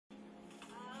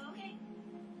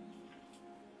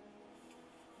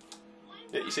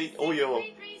Yeah, you see, all your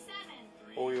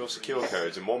secure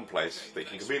codes in one place that you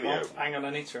can conveniently open. Hang on, I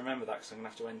need to remember that because I'm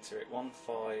going to have to enter it.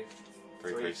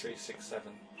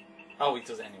 153367. Oh, he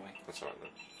does it anyway. That's alright then.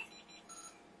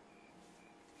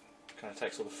 Kind of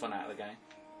takes all the fun out of the game.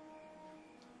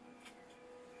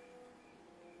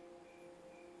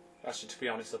 Actually, to be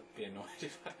honest, I'd be annoyed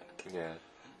if I had. Yeah.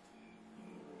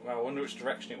 Well, I wonder which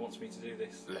direction it wants me to do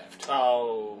this. Left.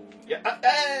 Oh, yeah.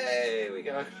 Hey, we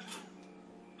go.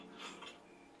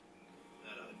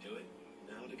 That ought to do it.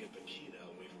 Now to get Paquita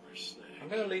away from her snack. I'm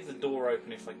going to leave the door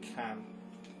open if I can.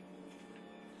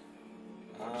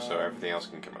 So everything else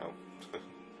can come out.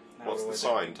 Now What's the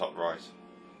sign, top right?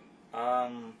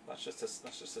 That's just a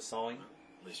sign.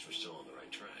 At least we're still on the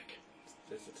right track.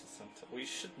 Visitor centre. Well, you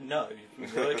should know.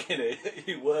 You've been working here.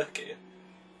 You work here.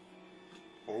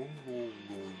 Oh no,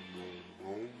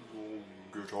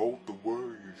 get out the way,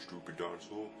 you stupid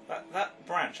dinosaur. That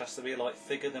branch has to be like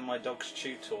thicker than my dog's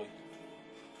chew toy.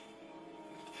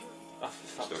 Oh, for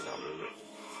fuck's Still sake. can't move it.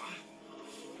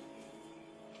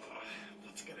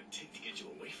 What's it gonna take to get you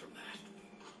away from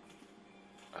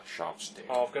that? A sharp stick.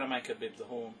 Oh, I've got to make her bib the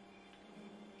horn.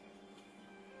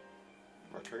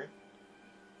 Right trigger?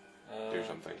 Do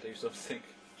something. Do something.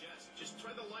 Jess, just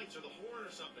try the lights or the horn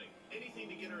or something. Anything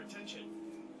to get her attention.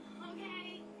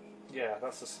 Okay. Yeah,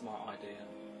 that's a smart idea.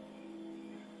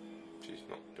 She's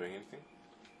not doing anything?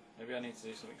 Maybe I need to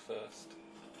do something first.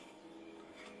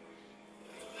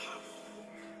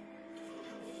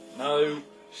 No,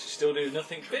 she's still doing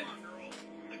nothing. Bib. Come on, girl.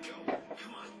 Let go.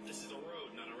 Come on. This is a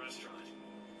road, not a restaurant.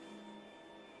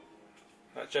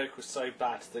 That joke was so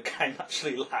bad the game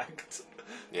actually lagged.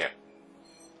 Yeah.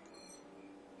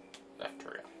 Left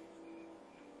trigger.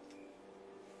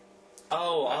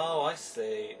 Oh, I see.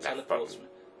 It Left teleports me.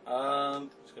 button.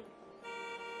 It's good.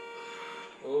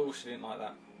 Oh, she didn't like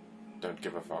that. Don't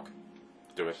give a fuck.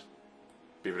 Do it.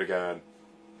 Beep it again.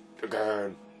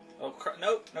 Again. Oh, crap.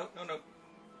 No.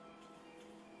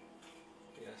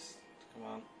 Yes, come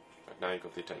on. Right, now you've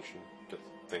got the attention. Get the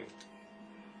thing.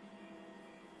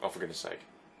 Oh, for goodness sake.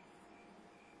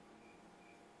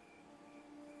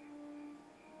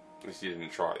 At least you didn't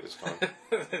try it this time.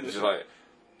 It's just like,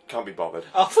 can't be bothered.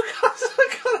 Oh, for God's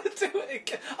sake, I gotta do it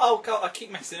again. Oh, God, I keep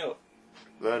messing up.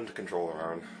 Learn to control her,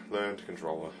 Aaron. Learn to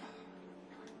control her.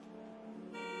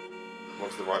 What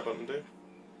does the right button do?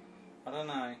 I don't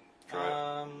know. Try it.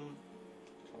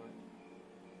 Try it.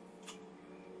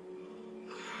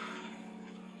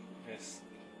 Yes.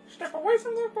 Step away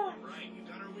from the branch. Right, you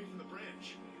got her away from the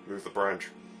branch. Move the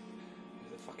branch.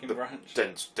 The fucking The branch.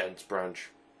 dense branch.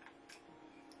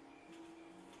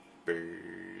 No.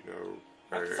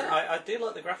 I have to say, I do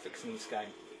like the graphics in this game.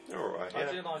 Alright, I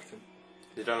yeah. do like them.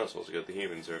 The dinosaurs are good. The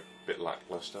humans are a bit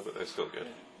lackluster, but they're still good.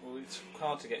 Yeah. Well, it's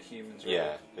hard to get humans right.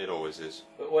 Yeah, it always is.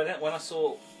 But when I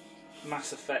saw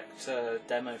Mass Effect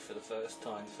demo for the first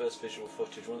time, the first visual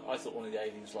footage, I thought one of the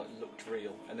aliens looked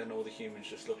real, and then all the humans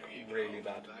just looked really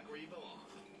bad. Back where you belong.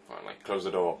 Finally, close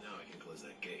the door. Now I can close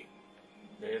that gate.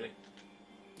 Really?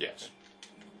 Yes.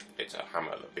 It's a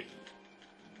hammer that beat.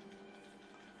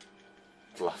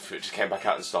 Laugh, it just came back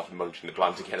out and started munching the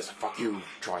plant again. It's like, fuck you,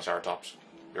 Triceratops.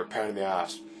 You're a pain in the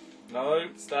ass. No,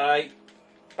 stay.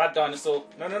 Bad dinosaur.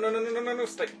 No, stay. No you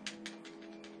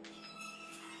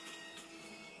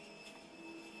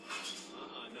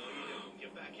don't.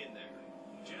 Get back in there.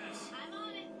 Jess. I'm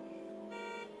on it.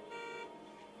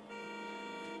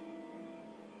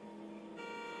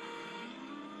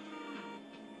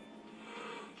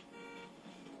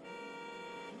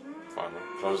 Finally,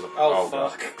 close the... Oh,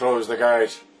 God. fuck. Close the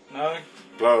gate. No.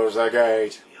 Close the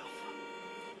gate.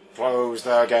 Close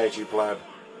the gate, you pleb.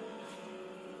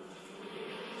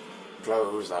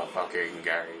 Close the fucking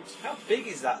gate. How big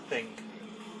is that thing?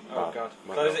 Oh, God.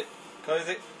 my Close God. it. Close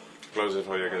it. Close it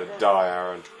or you're gonna die,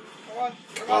 Aaron. Come on.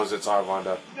 Close it,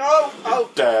 Sidewinder. No. You're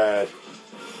Oh. dead.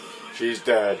 She's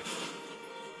dead.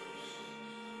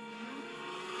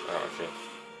 Oh, shit.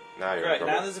 Now you're in Right,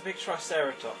 trouble. now there's a big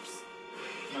Triceratops.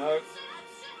 No.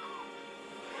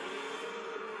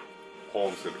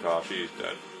 Horns through the car, she's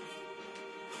dead.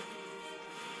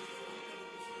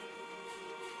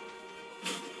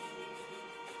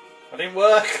 That didn't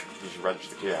work. You should wrench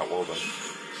the key out, well done.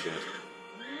 Shit.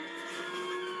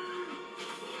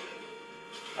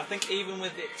 I think even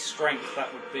with its strength,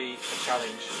 that would be a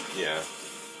challenge. Yeah.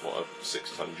 What, a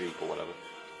 6-ton Jeep or whatever.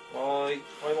 Why?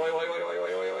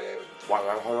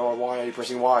 Why are you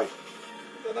pressing Y? I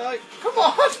don't know. Come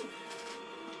on!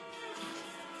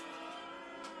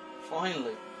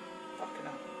 Finally. Fucking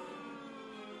hell.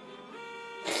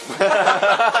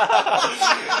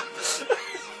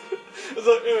 I was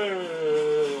like,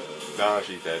 No,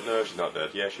 she's dead. No, she's not dead.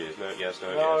 Yeah, she is. No, yes,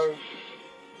 no, No. yes.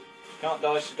 Can't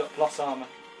die, she's got plus armour.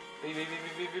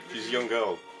 She's a young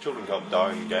girl. Children can't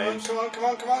die in games. Come on,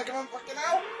 fucking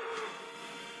hell!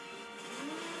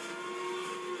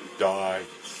 Die.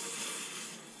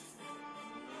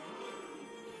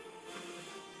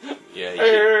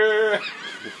 Yeah,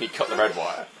 he cut the red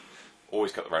wire.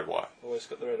 Always cut the red wire. Always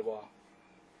got the red wire.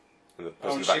 And the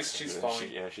Oh, person and back, she's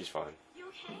fine. yeah, she's fine. You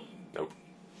okay? Nope.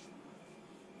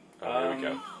 Oh, here we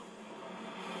go.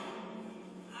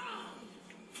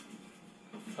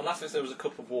 The last bit there was a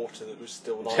cup of water that was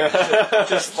still like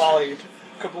just fine.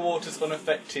 Cup of water's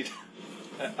unaffected.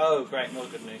 Oh, great! More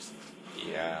good news.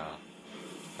 Yeah.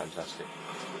 Fantastic.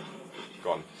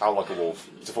 Go on. Howl like a wolf.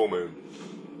 It's a full moon.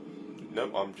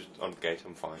 Nope, I'm just on the gate.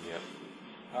 I'm fine, yeah.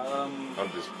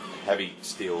 Under this heavy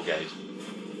steel gate.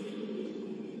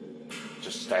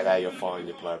 Just stay there, you're fine,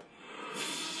 you pleb.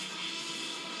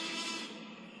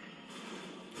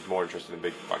 He's more interested in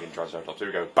big fucking Triceratops. Here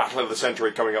we go. Battle of the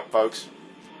Century coming up, folks.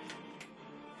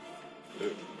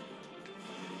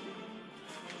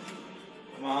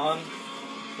 Come on,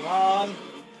 come on,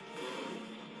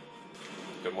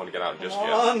 Don't want to get out just come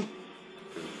yet. on!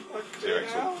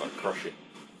 T-Rex will like, crush you.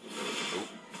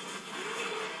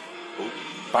 Ooh. Ooh.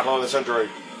 Battle of the Century.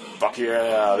 Fuck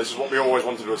yeah! This is what we always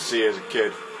wanted to see as a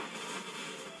kid.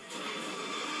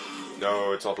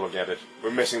 No, it's not looking at it. We're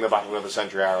missing the Battle of the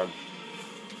Century, Aaron.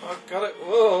 I got it.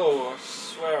 Whoa! I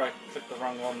swear I clicked the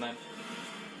wrong one then.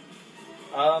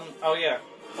 Oh yeah.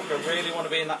 Like I really want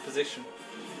to be in that position.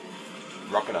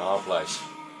 Rock and a hard place.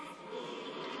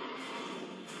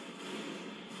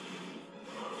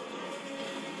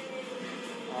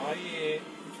 Oh yeah.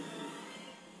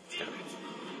 Get him.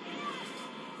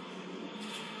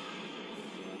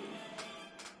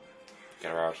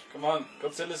 Get her out. Come on,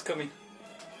 Godzilla's coming.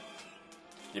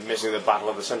 You're missing the Battle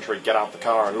of the Century. Get out the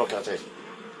car and look at it.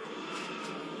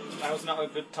 Now's not a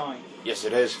good time. Yes,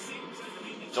 it is.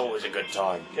 It's always a good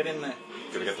time. Get in there.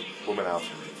 Gotta get the woman out.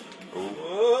 Ooh.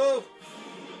 Whoa!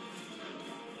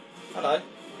 Hello.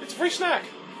 It's a free snack.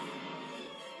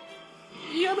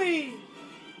 Yummy.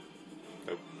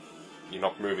 Nope. You're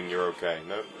not moving, you're okay.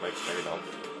 Nope, maybe not.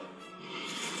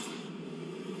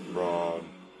 Run.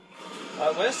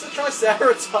 Where's the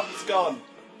Triceratops gone?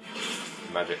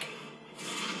 Magic.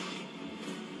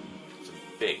 It's a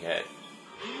big head.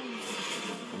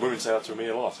 Women say that to me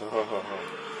a lot.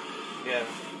 Yeah.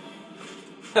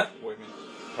 Women.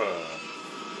 I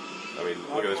mean,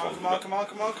 look at this one. Come on.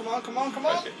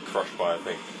 Guys get crushed by a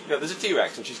thing. Yeah, there's a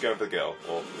T-Rex and she's going for the girl.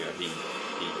 Or, you know, he,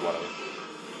 whatever.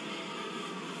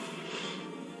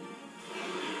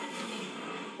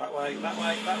 That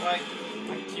way.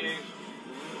 Thank you.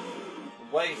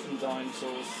 Away from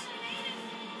dinosaurs.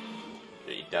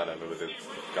 Yeah, you down over with a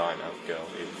guy now, girl,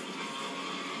 even.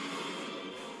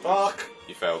 Fuck!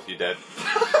 You failed, you're dead.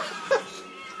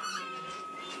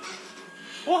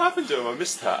 What happened to him? I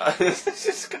missed that.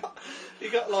 He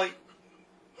got like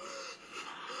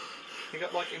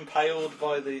impaled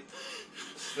by the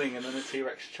thing and then the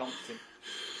T-Rex chomped him.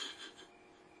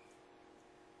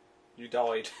 You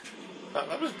died.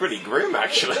 That was pretty grim,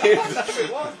 actually.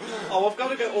 Oh, I've got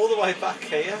to go all the way back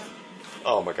here.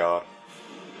 Oh my god.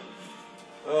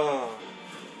 Oh.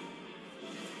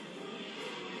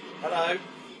 Hello.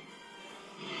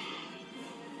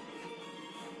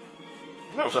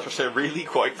 That was actually really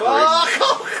quite grim.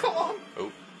 Oh, come on!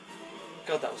 Oh.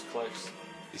 God, that was close.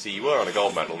 You see, you were on a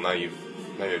gold medal, now you're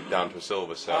down to a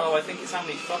silver, so... Oh, I think it's how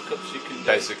many fuck-ups you can do.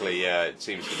 Basically, yeah, it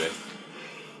seems to be.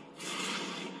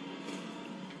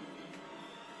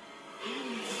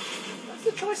 That's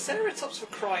the Triceratops for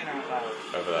crying out loud.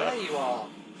 Over there. There you are.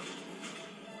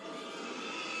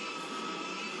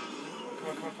 Come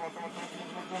on.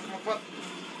 Fuck.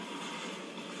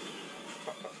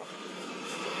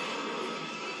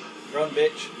 Run,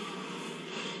 bitch.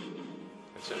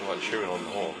 It's sort of like chewing on the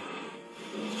horn.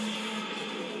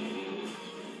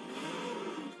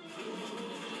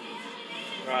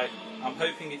 Right, I'm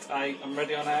hoping it's A. I'm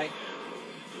ready on A.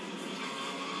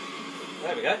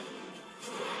 There we go.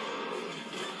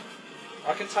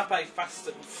 I can tap A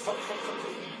faster. Fuck.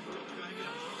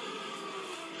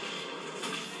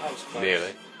 That was close.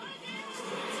 Nearly.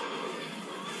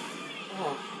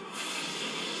 Oh.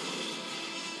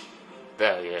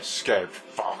 There you escaped,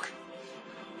 fuck.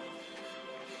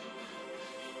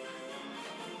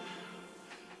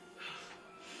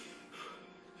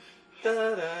 Da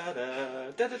da da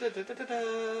da da da da da da.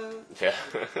 Yeah.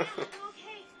 I'm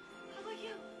okay. How about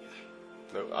you?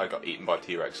 No, I got eaten by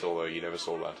T-Rex, although you never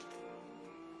saw that.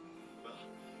 Well,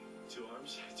 2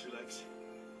 arms, 2 legs.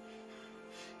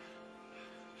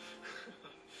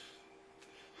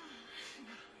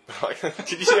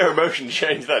 Did you see her emotion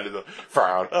change then? It's a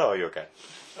frown. Oh, you're okay.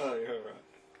 Oh, you're alright.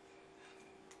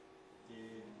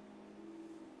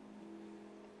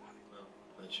 Well,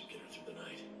 that should get her through the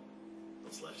night.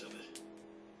 What's left of it.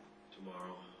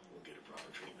 Tomorrow, we'll get her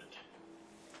proper treatment.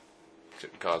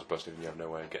 Except the car's busted and you have no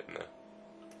way of getting there.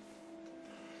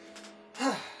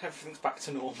 Everything's back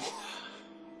to normal.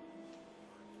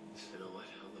 You know what?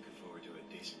 I'm looking forward to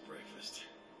a decent breakfast.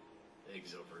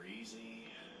 Eggs over easy.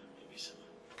 Maybe some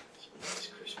nice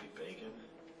crispy bacon.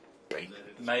 Bacon.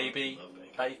 Maybe. Love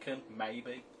bacon. Bacon.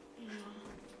 Maybe. Yeah.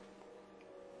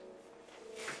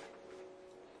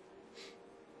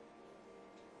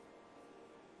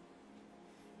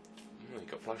 You've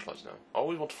got flashlights now. I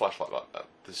always want a flashlight like that.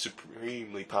 The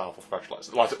supremely powerful flashlights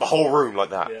that light up the whole room like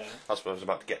that. Yeah. That's what I was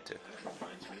about to get to.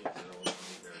 Reminds me of an old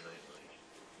nightmare night like.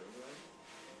 Remember that?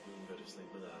 You wouldn't go to sleep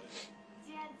without it.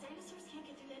 Dad, dinosaurs can't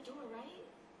get through that door, right?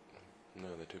 No,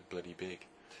 they're too bloody big.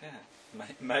 Yeah.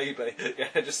 Maybe.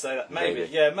 Yeah, just say that. Maybe.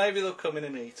 Maybe. Yeah, maybe they'll come in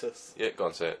and eat us. Yeah, go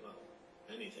on, say it. Well,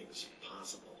 anything's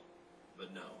possible.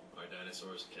 But no, our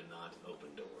dinosaurs cannot open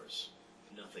doors.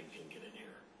 Nothing can get in here.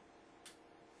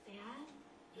 Dad,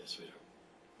 Yes, sweetheart.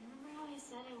 remember how I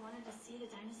said I wanted to see the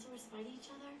dinosaurs fight each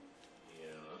other?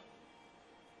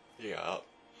 Yeah. Yeah.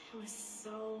 It was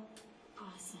so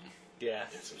awesome. Yeah.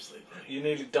 Get some sleep, buddy. You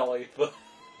nearly died, but...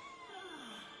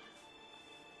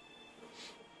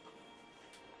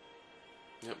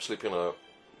 Yep, sleeping on a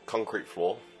concrete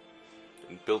floor.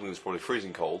 And the building is probably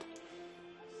freezing cold.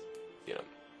 You know.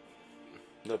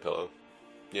 No pillow.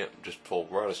 Yeah, just fall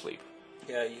right asleep.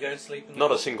 Yeah, you go to sleep in the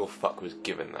Not a single fuck was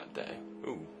given that day.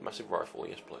 Ooh, massive rifle,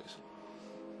 yes please.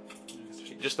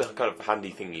 Just the kind of handy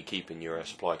thing you keep in your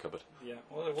supply cupboard. Yeah,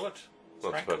 well, it would.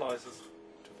 Well, to Tranquilizers.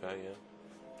 To be fair,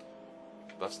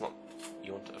 yeah. That's not...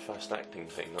 You want a fast-acting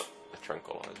thing, not a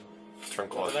tranquilizer. Well,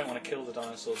 Tranquilizer. they don't want to kill the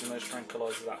dinosaurs, and those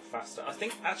tranquilizers that faster. I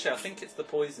think it's the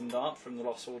poison dart from the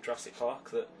Lost World Jurassic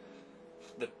Park that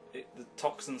the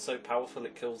toxin's so powerful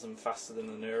it kills them faster than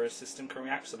the nervous system can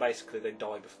react. So basically, they're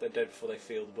dead before they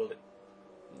feel the bullet.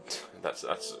 That's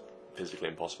physically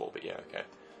impossible, but yeah, okay.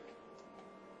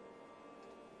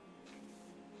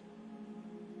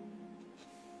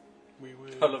 We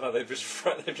will. I love how they've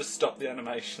just stopped the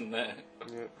animation there.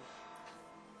 Yeah.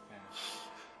 Yeah.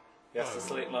 You have to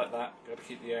sleep like that. Got to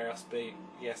keep the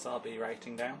ESRB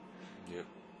rating down. Yep.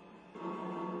 What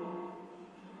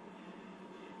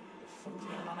the fuck's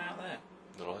going on out there?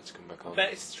 The lights come back I on.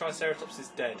 bet it's Triceratops is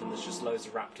dead and there's just loads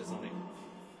of raptors on it.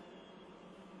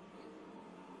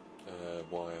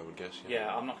 Why, I would guess,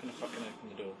 Yeah, I'm not going to fucking open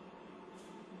the door.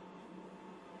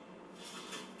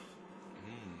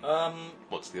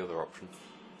 What's the other option?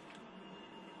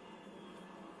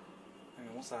 Hang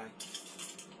on, what's that?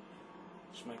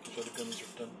 Just making sure the guns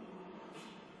are done.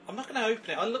 I'm not going to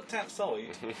open it. I looked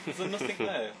outside. There's nothing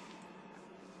there.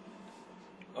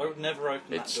 I would never open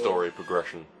that door. It's story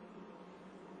progression.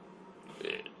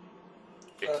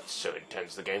 It's so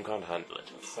intense the game can't handle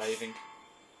it. Saving.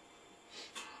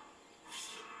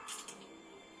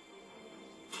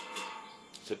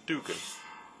 It's a Dugan.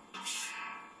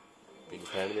 Being a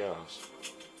pain in the arse.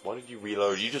 Why did you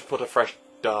reload? You just put a fresh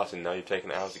dart in, now you've taken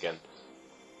it out again.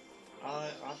 I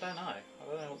don't know. I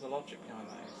don't know what the logic behind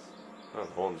that is. Oh,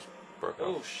 the horn's broken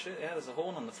Oh off. shit, yeah, there's a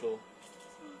horn on the floor.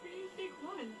 It's a really big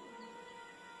one.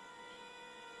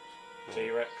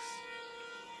 T-Rex.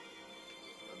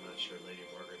 I'm not sure Lady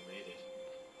Margaret made it.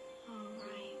 Oh,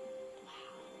 right.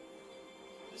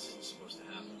 Wow. This isn't supposed to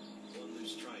happen. One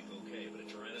loose strike, okay, but a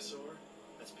Tyrannosaur?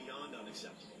 That's beyond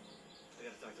unacceptable. I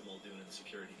gotta talk to Muldoon and the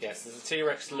security team. Yes, there's a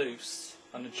T-Rex loose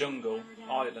on a jungle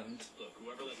island, Look,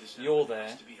 whoever let this You're happen there.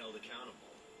 has to be held accountable.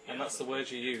 and that's the word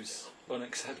you use.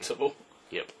 Unacceptable.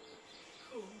 Yep.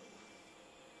 Cool.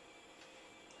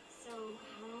 So,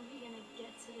 how are we gonna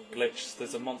get to the... Glitch,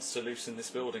 there's a monster loose in this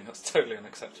building. That's totally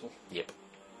unacceptable. Yep.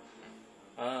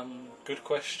 Good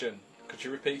question. Could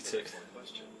you repeat it? Excellent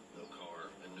question. No car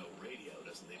and no radio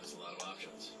doesn't leave us a lot of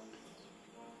options.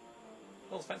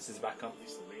 Well, the fence is back on. At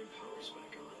least the main power's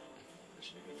back on. That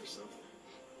should be good for something.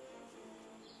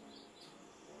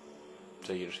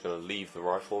 So you're just going to leave the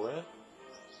rifle there?